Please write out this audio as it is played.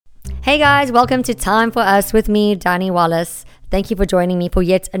Hey guys, welcome to Time for Us with me, Danny Wallace. Thank you for joining me for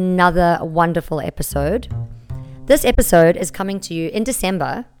yet another wonderful episode. This episode is coming to you in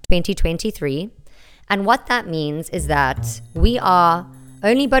December 2023, and what that means is that we are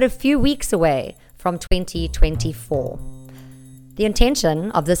only but a few weeks away from 2024. The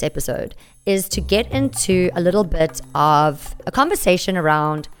intention of this episode is to get into a little bit of a conversation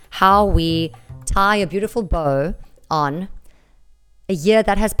around how we tie a beautiful bow on a year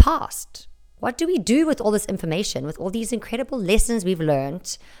that has passed. What do we do with all this information, with all these incredible lessons we've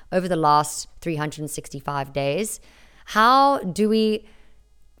learned over the last 365 days? How do we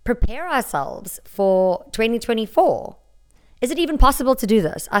prepare ourselves for 2024? Is it even possible to do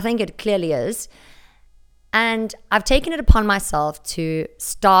this? I think it clearly is. And I've taken it upon myself to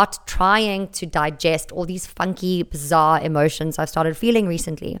start trying to digest all these funky, bizarre emotions I've started feeling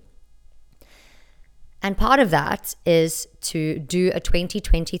recently. And part of that is to do a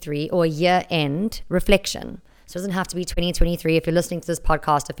 2023 or a year-end reflection. So it doesn't have to be 2023. If you're listening to this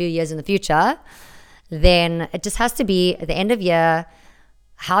podcast a few years in the future, then it just has to be at the end of year.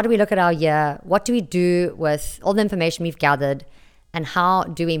 How do we look at our year? What do we do with all the information we've gathered? And how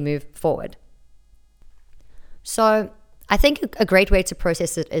do we move forward? So I think a great way to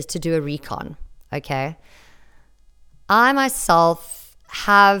process it is to do a recon, okay? I myself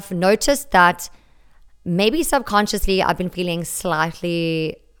have noticed that maybe subconsciously I've been feeling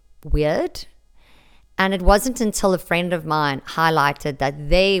slightly weird. And it wasn't until a friend of mine highlighted that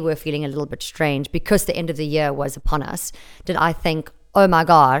they were feeling a little bit strange because the end of the year was upon us, did I think, oh my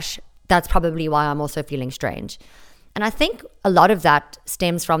gosh, that's probably why I'm also feeling strange. And I think a lot of that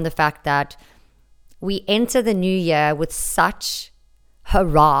stems from the fact that we enter the new year with such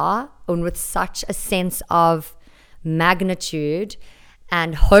hurrah and with such a sense of magnitude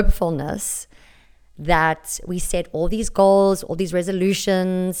and hopefulness that we set all these goals, all these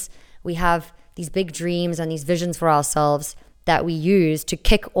resolutions. We have these big dreams and these visions for ourselves that we use to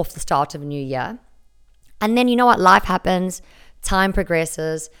kick off the start of a new year. And then you know what? Life happens. Time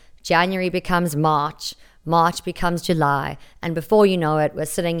progresses. January becomes March. March becomes July. And before you know it, we're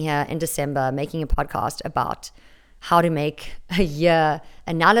sitting here in December making a podcast about how to make a year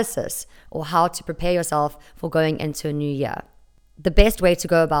analysis or how to prepare yourself for going into a new year. The best way to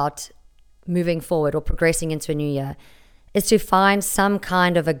go about moving forward or progressing into a new year is to find some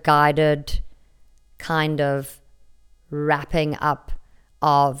kind of a guided kind of wrapping up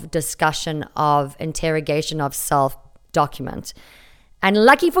of discussion, of interrogation of self document. And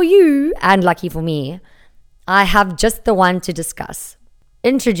lucky for you and lucky for me, I have just the one to discuss.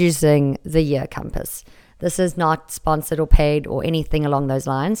 Introducing the Year Compass. This is not sponsored or paid or anything along those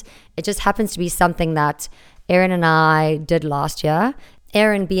lines. It just happens to be something that Aaron and I did last year.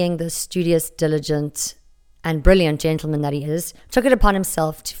 Aaron, being the studious, diligent, and brilliant gentleman that he is, took it upon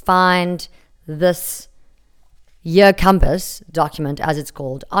himself to find this Year Compass document, as it's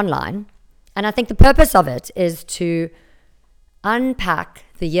called, online. And I think the purpose of it is to unpack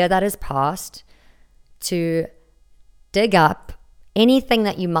the year that has passed, to dig up anything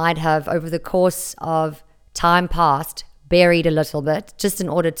that you might have over the course of time past buried a little bit, just in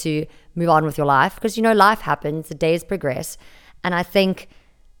order to move on with your life. Because you know, life happens, the days progress. And I think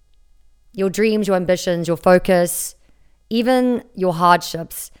your dreams, your ambitions, your focus, even your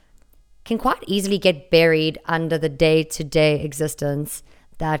hardships can quite easily get buried under the day-to-day existence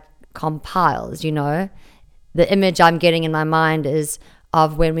that compiles, you know. The image I'm getting in my mind is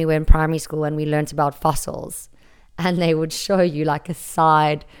of when we were in primary school and we learnt about fossils. And they would show you like a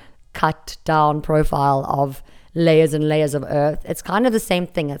side cut down profile of layers and layers of earth. It's kind of the same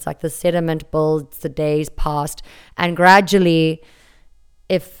thing. It's like the sediment builds, the days passed, and gradually,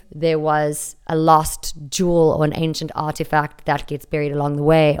 if there was a lost jewel or an ancient artifact, that gets buried along the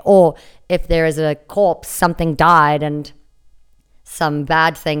way. Or if there is a corpse, something died and some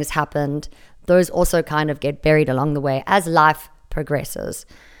bad things happened, those also kind of get buried along the way as life progresses.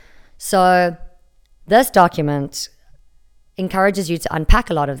 So this document encourages you to unpack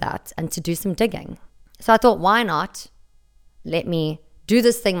a lot of that and to do some digging. So I thought, why not let me do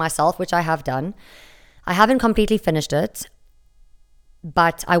this thing myself, which I have done. I haven't completely finished it,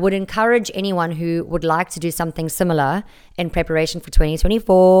 but I would encourage anyone who would like to do something similar in preparation for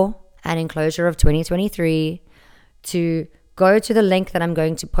 2024 and in closure of 2023 to go to the link that I'm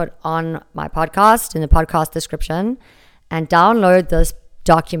going to put on my podcast in the podcast description and download this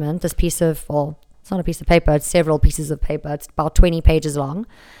document, this piece of, well, it's not a piece of paper, it's several pieces of paper. It's about 20 pages long.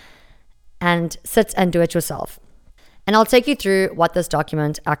 And sit and do it yourself. And I'll take you through what this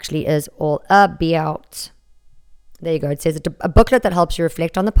document actually is all about. There you go. It says a booklet that helps you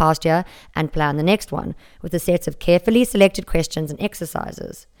reflect on the past year and plan the next one with a set of carefully selected questions and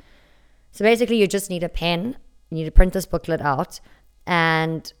exercises. So basically, you just need a pen. You need to print this booklet out,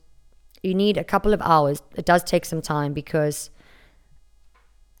 and you need a couple of hours. It does take some time because,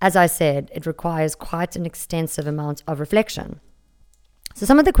 as I said, it requires quite an extensive amount of reflection. So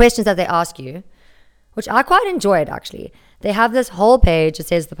some of the questions that they ask you, which I quite enjoyed actually, they have this whole page that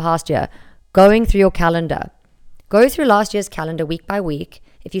says the past year, going through your calendar. Go through last year's calendar week by week.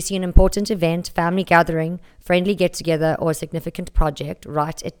 If you see an important event, family gathering, friendly get-together, or a significant project,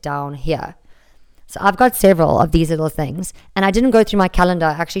 write it down here. So I've got several of these little things, and I didn't go through my calendar.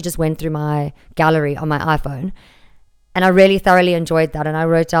 I actually just went through my gallery on my iPhone, and I really thoroughly enjoyed that. And I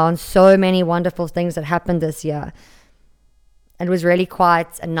wrote down so many wonderful things that happened this year. And it was really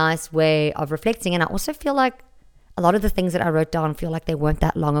quite a nice way of reflecting. And I also feel like a lot of the things that I wrote down feel like they weren't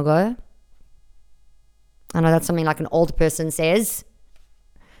that long ago. I know that's something like an old person says,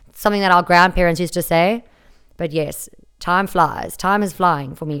 something that our grandparents used to say. But yes, time flies. Time is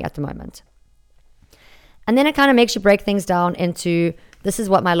flying for me at the moment. And then it kind of makes you break things down into, this is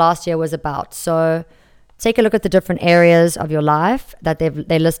what my last year was about. So take a look at the different areas of your life that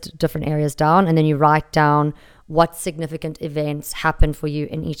they list different areas down, and then you write down what significant events happened for you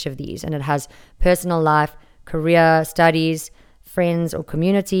in each of these. And it has personal life, career, studies, friends or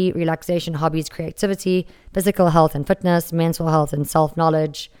community, relaxation, hobbies, creativity, physical health and fitness, mental health and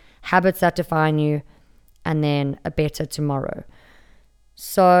self-knowledge, habits that define you, and then a better tomorrow.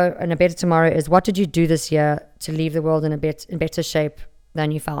 So, and a better tomorrow is, what did you do this year to leave the world in better shape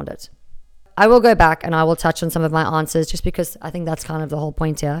than you found it? I will go back and I will touch on some of my answers, just because I think that's kind of the whole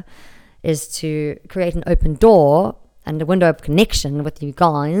point here, is to create an open door and a window of connection with you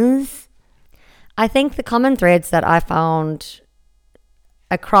guys. I think the common threads that I found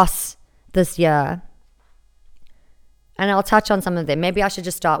across this year, and I'll touch on some of them. Maybe I should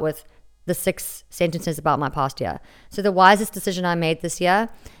just start with the 6 sentences about my past year. So the wisest decision I made this year,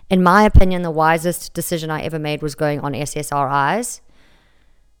 in my opinion, the wisest decision I ever made was going on SSRIs.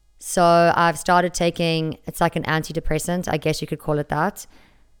 So I've started taking, it's like an antidepressant, I guess you could call it that.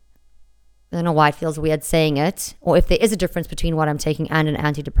 I don't know why it feels weird saying it, or if there is a difference between what I'm taking and an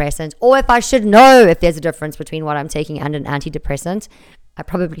antidepressant, or if I should know if there's a difference between what I'm taking and an antidepressant. I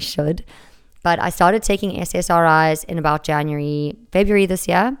probably should. But I started taking SSRIs in about February this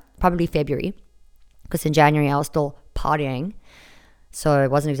year, probably February, because in January I was still partying. So it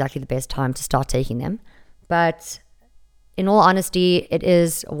wasn't exactly the best time to start taking them. But in all honesty, it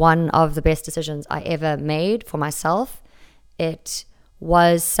is one of the best decisions I ever made for myself. It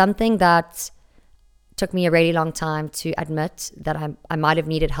was something that took me a really long time to admit that I might have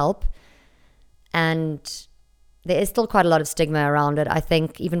needed help. And there is still quite a lot of stigma around it. I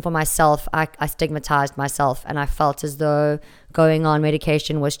think even for myself, I stigmatized myself, and I felt as though going on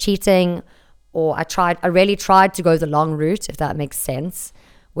medication was cheating, or I really tried to go the long route, if that makes sense,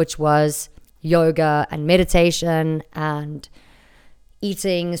 which was yoga and meditation and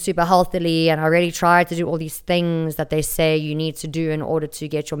eating super healthily. And I really tried to do all these things that they say you need to do in order to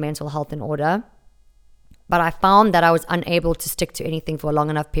get your mental health in order. But I found that I was unable to stick to anything for a long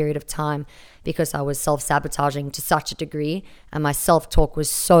enough period of time because I was self-sabotaging to such a degree, and my self-talk was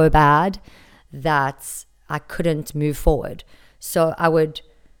so bad that I couldn't move forward. So I would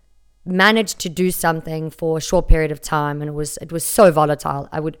manage to do something for a short period of time, and it was so volatile.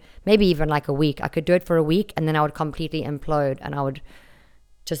 I would, maybe even like a week, I could do it for a week, and then I would completely implode, and I would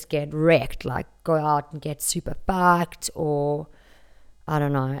just get wrecked, like go out and get super fucked, or I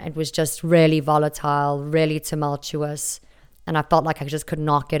don't know. It was just really volatile, really tumultuous. And I felt like I just could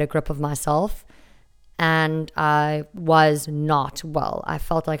not get a grip of myself. And I was not well. I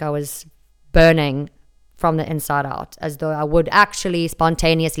felt like I was burning from the inside out, as though I would actually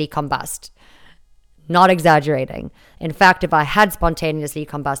spontaneously combust. Not exaggerating. In fact, if I had spontaneously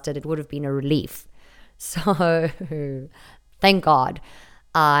combusted, it would have been a relief. So thank God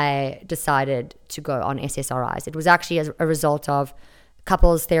I decided to go on SSRIs. It was actually as a result of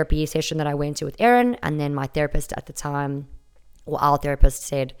couples therapy session that I went to with Erin, and then my therapist at the time, or our therapist,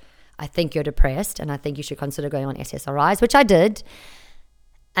 said, I think you're depressed and I think you should consider going on SSRIs, which I did.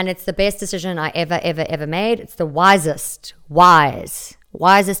 And it's the best decision I ever made. It's the wisest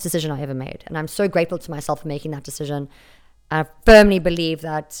decision I ever made. And I'm so grateful to myself for making that decision. I firmly believe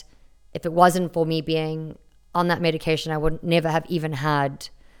that if it wasn't for me being on that medication, I would never have even had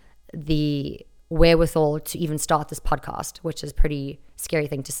the wherewithal to even start this podcast, which is a pretty scary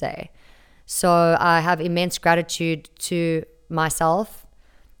thing to say. So I have immense gratitude to myself,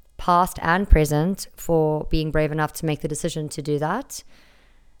 past and present, for being brave enough to make the decision to do that.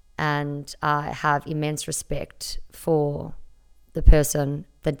 And I have immense respect for the person,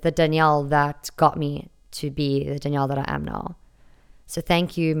 the Danielle that got me to be the Danielle that I am now. So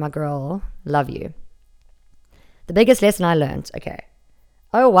thank you, my girl. Love you. The biggest lesson I learned. Okay.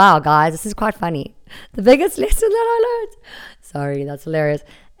 Oh, wow, guys. This is quite funny. The biggest lesson that I learned. Sorry, that's hilarious.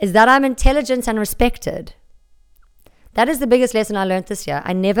 Is that I'm intelligent and respected. That is the biggest lesson I learned this year.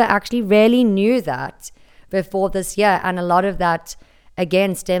 I never actually really knew that before this year. And a lot of that,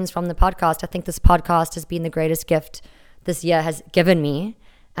 again, stems from the podcast. I think this podcast has been the greatest gift this year has given me.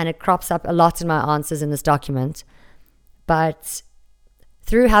 And it crops up a lot in my answers in this document. But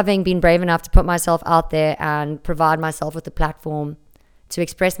through having been brave enough to put myself out there and provide myself with a platform to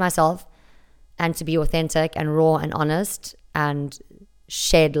express myself and to be authentic and raw and honest and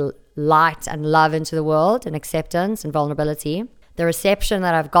shed light and love into the world and acceptance and vulnerability. The reception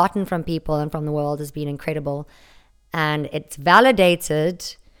that I've gotten from people and from the world has been incredible. And it's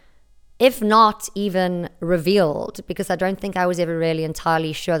validated, if not even revealed, because I don't think I was ever really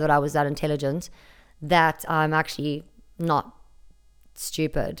entirely sure that I was that intelligent, that I'm actually not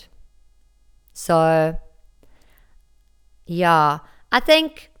stupid. So, I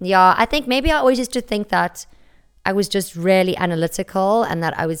think maybe I always used to think that I was just really analytical, and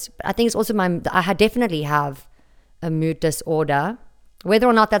that I think it's also I definitely have a mood disorder. Whether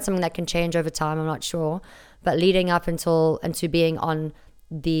or not that's something that can change over time, I'm not sure. But leading up into being on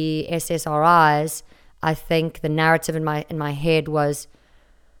the SSRIs, I think the narrative in my head was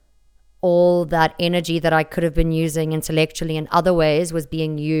all that energy that I could have been using intellectually in other ways was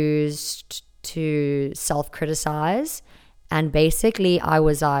being used to self-criticize. And basically I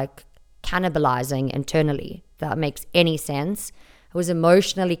was like cannibalizing internally. If that makes any sense. I was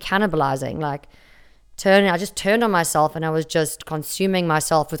emotionally cannibalizing, I just turned on myself, and I was just consuming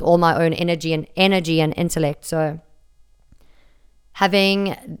myself with all my own energy and intellect. So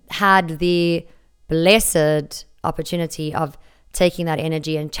having had the blessed opportunity of taking that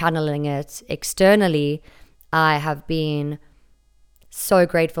energy and channeling it externally, I have been so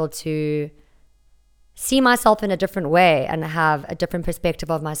grateful to see myself in a different way and have a different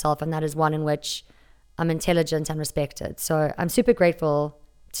perspective of myself, and that is one in which I'm intelligent and respected. So I'm super grateful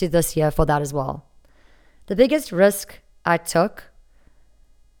to this year for that as well. The biggest risk I took,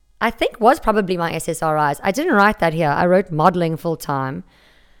 I think, was probably my SSRIs. I didn't write that here. I wrote modeling full time,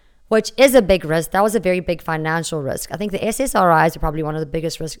 which is a big risk. That was a very big financial risk. I think the SSRIs are probably one of the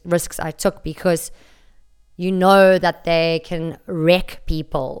biggest risks I took, because you know that they can wreck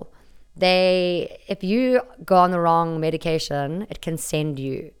people. If you go on the wrong medication, it can send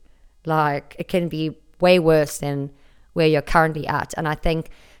you. It can be way worse than where you're currently at. And I think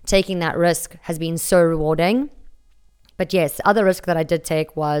taking that risk has been so rewarding. But yes, the other risk that I did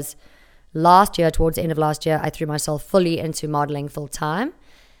take was last year, towards the end of last year, I threw myself fully into modeling full time.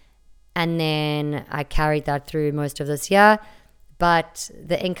 And then I carried that through most of this year. But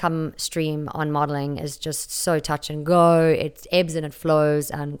the income stream on modeling is just so touch and go. It ebbs and it flows,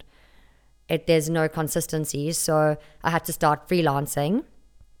 and there's no consistency. So I had to start freelancing.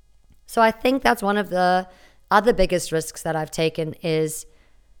 So I think that's one of the other biggest risks that I've taken, is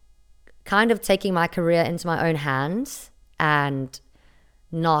kind of taking my career into my own hands and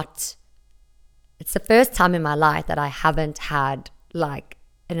it's the first time in my life that I haven't had an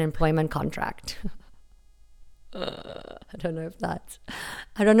employment contract. I don't know if that's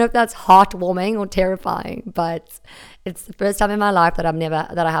heartwarming or terrifying, but it's the first time in my life that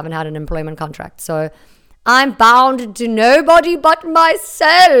I haven't had an employment contract. So I'm bound to nobody but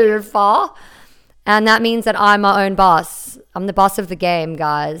myself. And that means that I'm my own boss. I'm the boss of the game,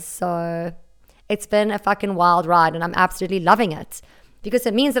 guys. So it's been a fucking wild ride, and I'm absolutely loving it, because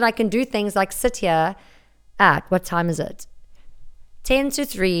it means that I can do things like sit here at, what time is it? 10 to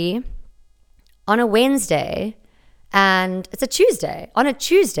 3 on a Wednesday, and it's a Tuesday,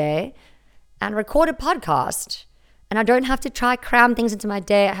 and record a podcast. And I don't have to try cram things into my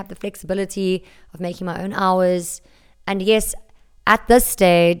day. I have the flexibility of making my own hours. And yes, at this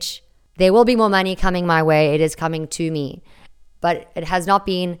stage, there will be more money coming my way. It is coming to me. But it has not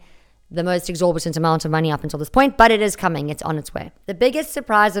been the most exorbitant amount of money up until this point, but it is coming. It's on its way. The biggest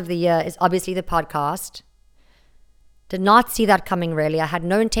surprise of the year is obviously the podcast. Did not see that coming, really. I had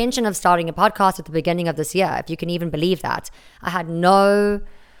no intention of starting a podcast at the beginning of this year, if you can even believe that. I had no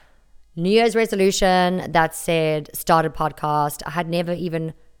New Year's resolution that said start a podcast. I had never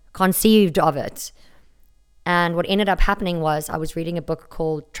even conceived of it. And what ended up happening was I was reading a book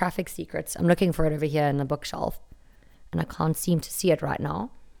called Traffic Secrets. I'm looking for it over here in the bookshelf, and I can't seem to see it right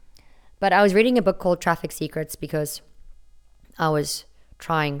now. But I was reading a book called Traffic Secrets because I was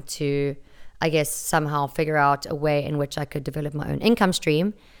trying to, I guess, somehow figure out a way in which I could develop my own income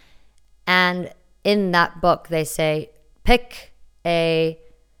stream. And in that book, they say, pick a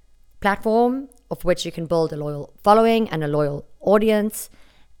platform of which you can build a loyal following and a loyal audience.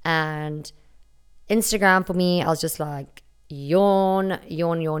 And Instagram for me, I was just like, yawn.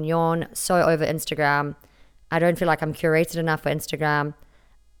 So over Instagram. I don't feel like I'm curated enough for Instagram.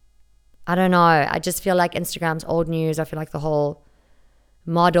 I don't know. I just feel like Instagram's old news. I feel like the whole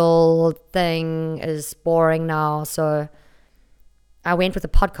model thing is boring now. So I went with a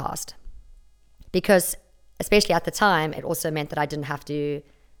podcast because, especially at the time, it also meant that I didn't have to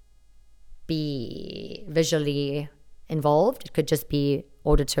be visually involved. It could just be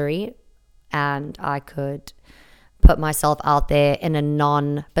auditory, and I could put myself out there in a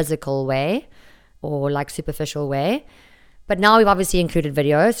non-physical way or like superficial way. But now we've obviously included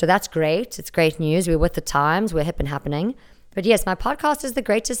video, so that's great. It's great news. We're with the times. We're hip and happening. But yes, my podcast is the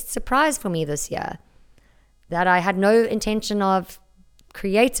greatest surprise for me this year that I had no intention of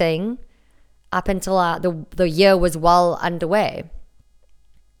creating up until the year was well underway.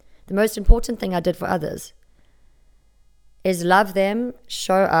 The most important thing I did for others is love them,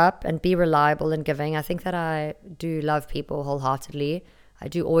 show up, and be reliable in giving. I think that I do love people wholeheartedly. I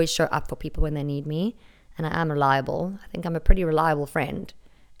do always show up for people when they need me, and I am reliable. I think I'm a pretty reliable friend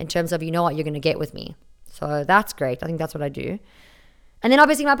in terms of, you know what you're going to get with me. So that's great. I think that's what I do. And then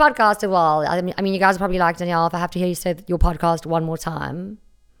obviously my podcast as well. I mean, you guys are probably like, Danielle, if I have to hear you say your podcast one more time,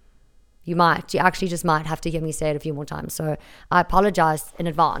 you might. You actually just might have to hear me say it a few more times. So I apologize in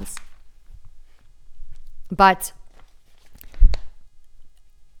advance. But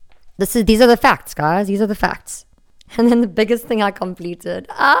these are the facts, guys. These are the facts. And then the biggest thing I completed.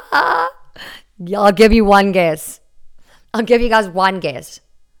 I'll give you one guess. I'll give you guys one guess.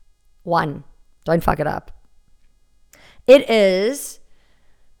 One. Don't fuck it up. It is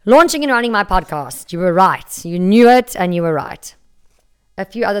launching and running my podcast. You were right. You knew it and you were right. A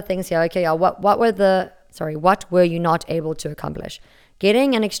few other things here. Okay, what were you not able to accomplish?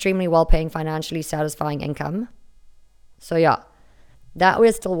 Getting an extremely well-paying, financially satisfying income. So yeah, that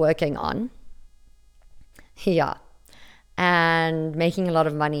we're still working on. Yeah. And making a lot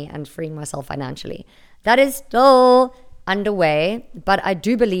of money and freeing myself financially. That is still underway, but I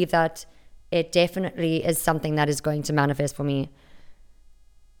do believe that it definitely is something that is going to manifest for me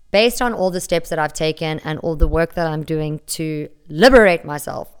based on all the steps that I've taken and all the work that I'm doing to liberate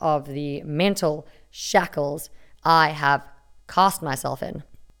myself of the mental shackles I have cast myself in.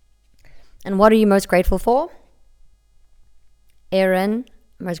 And what are you most grateful for? Aaron.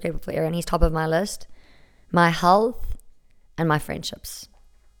 I'm most grateful for Aaron. He's top of my list. My health and my friendships.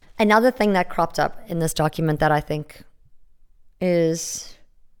 Another thing that cropped up in this document that I think is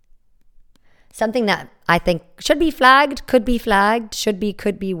something that I think should be flagged, could be flagged, should be,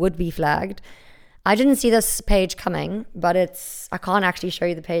 could be, would be flagged. I didn't see this page coming, but I can't actually show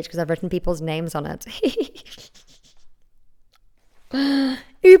you the page because I've written people's names on it.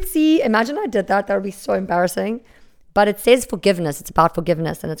 Oopsie. Imagine I did that. That would be so embarrassing. But it says forgiveness. It's about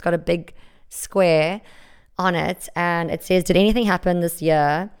forgiveness, and it's got a big square on it. And it says, did anything happen this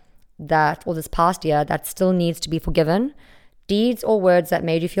year or this past year that still needs to be forgiven? Deeds or words that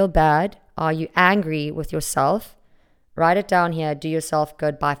made you feel bad? Are you angry with yourself? Write it down here. Do yourself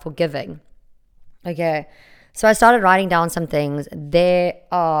good by forgiving. Okay. So I started writing down some things. There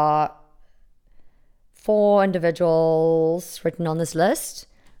are 4 individuals written on this list.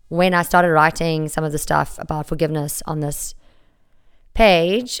 When I started writing some of the stuff about forgiveness on this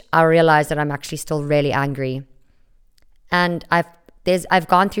page, I realized that I'm actually still really angry. And I've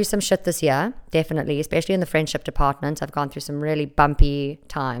gone through some shit this year, definitely, especially in the friendship department. I've gone through some really bumpy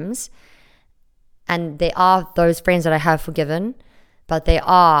times. And there are those friends that I have forgiven, but there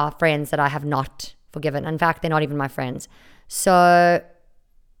are friends that I have not forgiven. In fact, they're not even my friends. So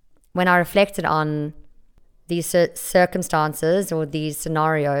when I reflected on these circumstances or these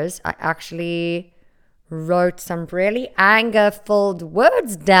scenarios, I actually wrote some really anger-filled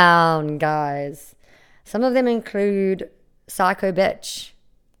words down, guys. Some of them include psycho bitch.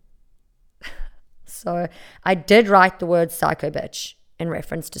 So I did write the word psycho bitch in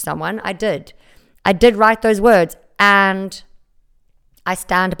reference to someone. I did write those words, and I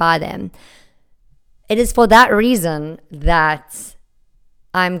stand by them. It is for that reason that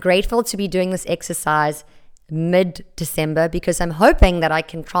I'm grateful to be doing this exercise mid-December, because I'm hoping that I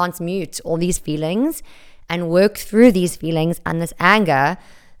can transmute all these feelings and work through these feelings and this anger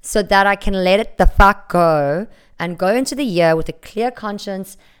so that I can let it the fuck go and go into the year with a clear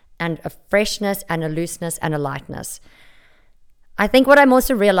conscience and a freshness and a looseness and a lightness. I think what I'm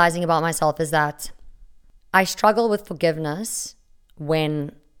also realizing about myself is that I struggle with forgiveness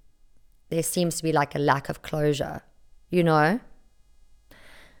when there seems to be like a lack of closure, you know?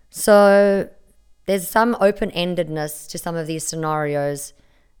 So there's some open-endedness to some of these scenarios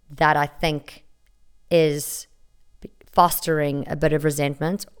that I think is fostering a bit of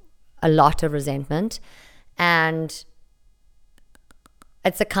resentment, a lot of resentment. And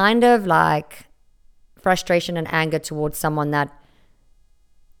it's a kind of like frustration and anger towards someone that,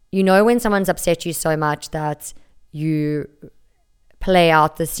 you know, when someone's upset you so much that you play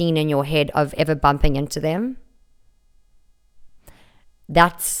out the scene in your head of ever bumping into them.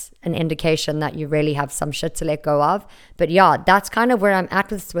 That's an indication that you really have some shit to let go of. But yeah, that's kind of where I'm at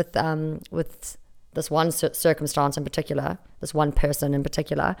with this one circumstance in particular, this one person in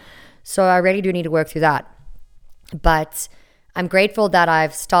particular. So I really do need to work through that. But I'm grateful that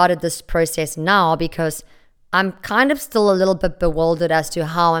I've started this process now, because I'm kind of still a little bit bewildered as to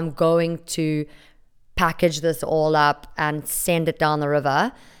how I'm going to package this all up and send it down the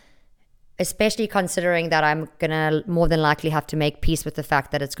river, especially considering that I'm going to more than likely have to make peace with the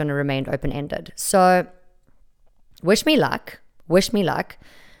fact that it's going to remain open-ended. So wish me luck.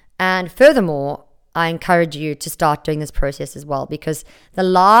 And furthermore, I encourage you to start doing this process as well, because the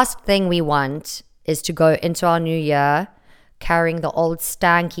last thing we want is to go into our new year carrying the old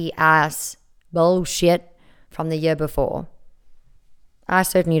stanky ass bullshit from the year before. I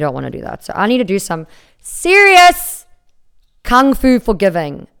certainly don't want to do that. So I need to do some serious kung fu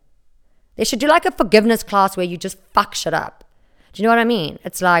forgiving. They should do like a forgiveness class where you just fuck shit up. Do you know what I mean?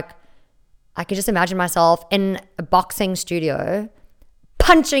 It's like, I can just imagine myself in a boxing studio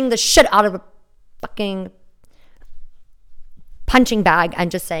punching the shit out of a fucking punching bag and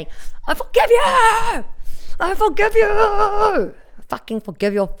just saying, I forgive you! I forgive you! I fucking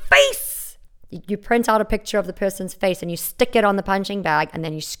forgive your face! You print out a picture of the person's face and you stick it on the punching bag and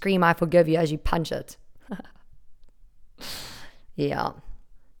then you scream, I forgive you, as you punch it. Yeah.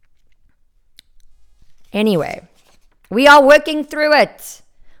 Anyway, we are working through it.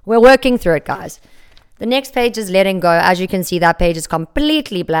 We're working through it, guys. The next page is letting go. As you can see, that page is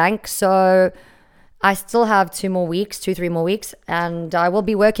completely blank. So I still have 3 more weeks, and I will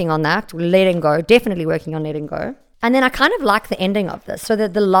be working on that, letting go, definitely working on letting go. And then I kind of like the ending of this. So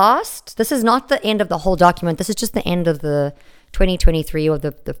that this is not the end of the whole document. This is just the end of the 2023 or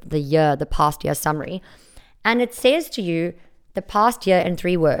the past year summary. And it says to you, the past year in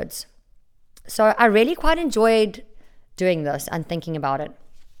 3 words. So I really quite enjoyed doing this and thinking about it.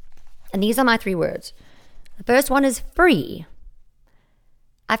 And these are my 3 words. The first one is free.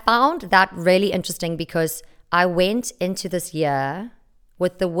 I found that really interesting because I went into this year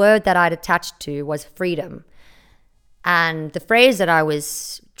with the word that I'd attached to was freedom. And the phrase that I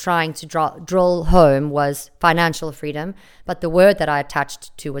was trying to drill home was financial freedom, but the word that I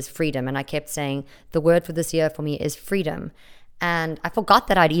attached to was freedom. And I kept saying, the word for this year for me is freedom. And I forgot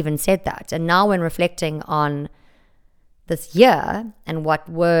that I'd even said that. And now when reflecting on this year and what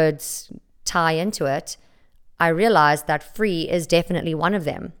words tie into it, I realized that free is definitely one of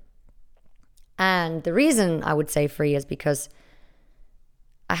them. And the reason I would say free is because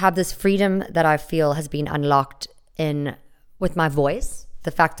I have this freedom that I feel has been unlocked with my voice,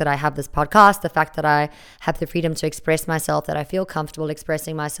 the fact that I have this podcast, the fact that I have the freedom to express myself, that I feel comfortable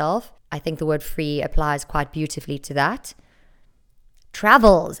expressing myself. I think the word free applies quite beautifully to that.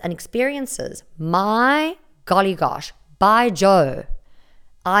 Travels and experiences. My golly gosh, by Joe,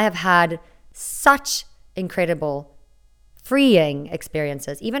 I have had such incredible freeing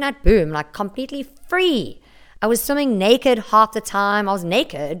experiences, even at Boom, like completely free. I was swimming naked half the time. I was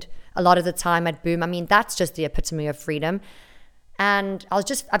naked a lot of the time at Boom. I mean, that's just the epitome of freedom. And I've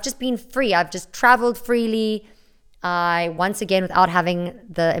just been free. I've just traveled freely. I, once again, without having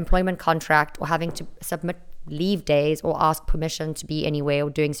the employment contract or having to submit leave days or ask permission to be anywhere or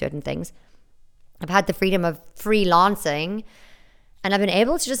doing certain things, I've had the freedom of freelancing, and I've been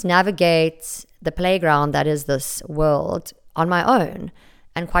able to just navigate the playground that is this world on my own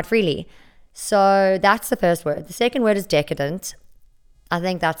and quite freely. So that's the first word. The second word is decadent. I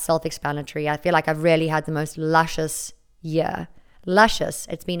think that's self-explanatory. I feel like I've really had the most luscious year. Luscious.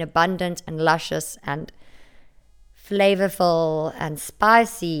 It's been abundant and luscious and flavorful and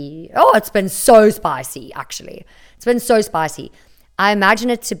spicy. Oh, it's been so spicy, actually. It's been so spicy. I imagine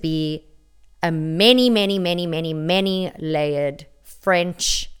it to be a many layered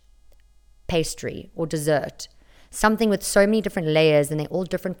French pastry or dessert. Something with so many different layers, and they're all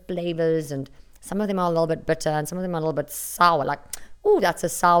different flavors, and some of them are a little bit bitter and some of them are a little bit sour. Like, oh, that's a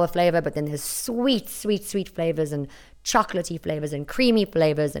sour flavor, but then there's sweet flavors and chocolatey flavors and creamy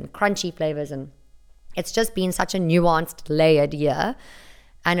flavors and crunchy flavors. And it's just been such a nuanced, layered year.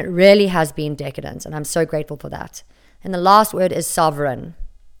 And it really has been decadent. And I'm so grateful for that. And the last word is sovereign.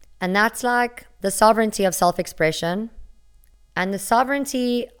 And that's like the sovereignty of self-expression and the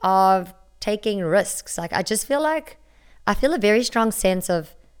sovereignty of taking risks. Like, I feel a very strong sense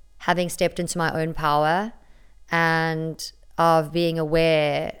of having stepped into my own power and of being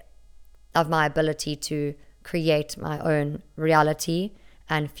aware of my ability to create my own reality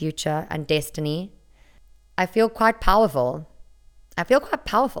and future and destiny, I feel quite powerful.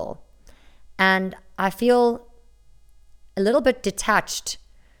 And I feel a little bit detached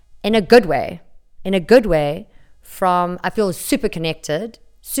in a good way. I feel super connected,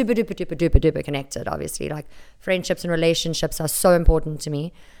 super duper duper duper duper connected, obviously. Like, friendships and relationships are so important to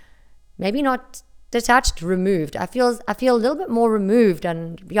me. Maybe not detached, removed. I feel a little bit more removed,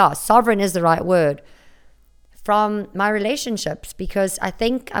 and sovereign is the right word, from my relationships, because I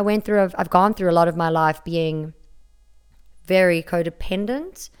think I've gone through a lot of my life being very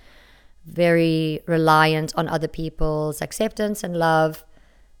codependent, very reliant on other people's acceptance and love.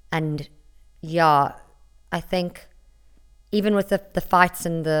 And I think even with the fights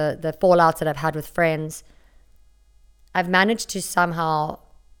and the fallouts that I've had with friends, I've managed to somehow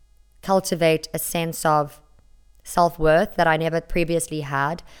cultivate a sense of self-worth that I never previously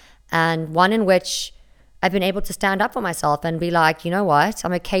had, and one in which I've been able to stand up for myself and be like, you know what,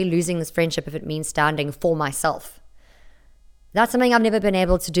 I'm okay losing this friendship if it means standing for myself. That's something I've never been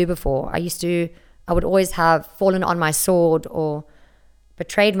able to do before. I would always have fallen on my sword or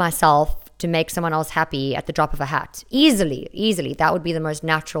betrayed myself to make someone else happy at the drop of a hat. Easily. That would be the most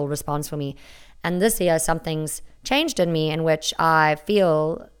natural response for me. And this year, something's changed in me in which I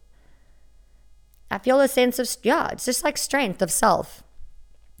feel a sense of, it's just like strength of self.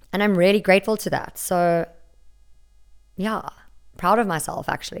 And I'm really grateful to that. So, proud of myself,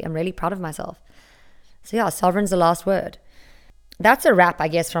 actually. I'm really proud of myself. So, sovereign's the last word. That's a wrap, I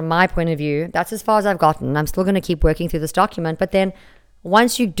guess, from my point of view. That's as far as I've gotten. I'm still going to keep working through this document. But then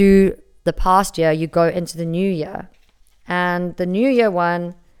once you do the past year, you go into the new year. And the new year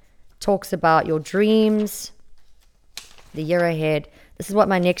one talks about your dreams, the year ahead. This is what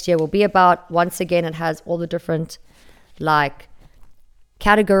my next year will be about. Once again, it has all the different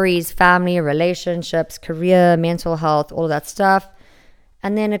categories: family, relationships, career, mental health, all of that stuff.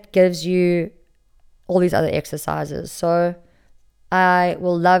 And then it gives you all these other exercises. So I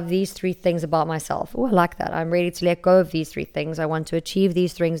will love these 3 things about myself. Oh, I like that. I'm ready to let go of these 3 things. I want to achieve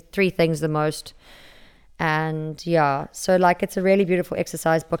these 3 things the most. And so it's a really beautiful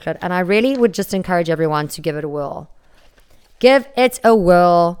exercise booklet. And I really would just encourage everyone to give it a whirl. Give it a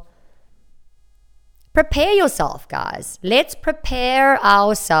whirl. Prepare yourself, guys. Let's prepare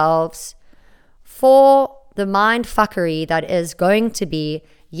ourselves for the mind fuckery that is going to be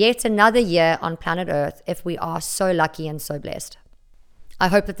yet another year on planet Earth if we are so lucky and so blessed. I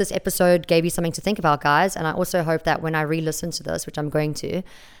hope that this episode gave you something to think about, guys. And I also hope that when I re-listen to this, which I'm going to,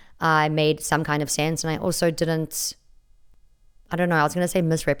 I made some kind of sense. And I also didn't, I was going to say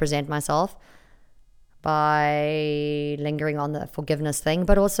misrepresent myself by lingering on the forgiveness thing.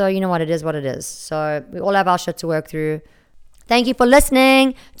 But also, you know what, it is what it is. So we all have our shit to work through. Thank you for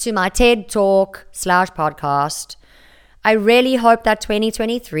listening to my TED Talk / podcast. I really hope that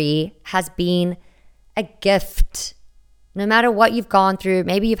 2023 has been a gift. No matter what you've gone through,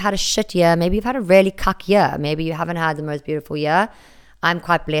 maybe you've had a shit year, maybe you've had a really cuck year, maybe you haven't had the most beautiful year. I'm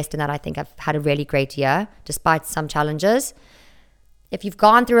quite blessed in that I think I've had a really great year, despite some challenges. If you've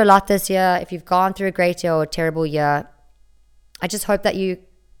gone through a lot this year, if you've gone through a great year or a terrible year, I just hope that you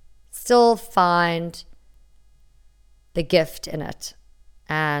still find the gift in it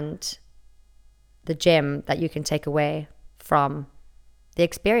and the gem that you can take away from the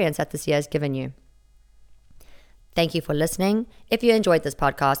experience that this year has given you. Thank you for listening. If you enjoyed this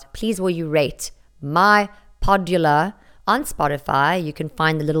podcast, please will you rate my Podula on Spotify. You can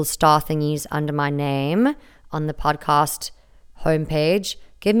find the little star thingies under my name on the podcast homepage.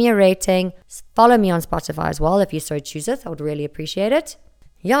 Give me a rating. Follow me on Spotify as well if you so chooseth. I would really appreciate it.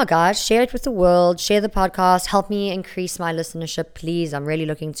 Guys, share it with the world. Share the podcast. Help me increase my listenership, please. I'm really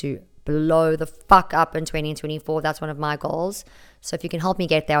looking to blow the fuck up in 2024. That's one of my goals. So if you can help me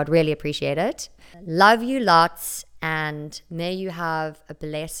get there, I'd really appreciate it. Love you lots, and may you have a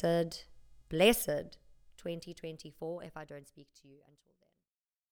blessed 2024 if I don't speak to you until then.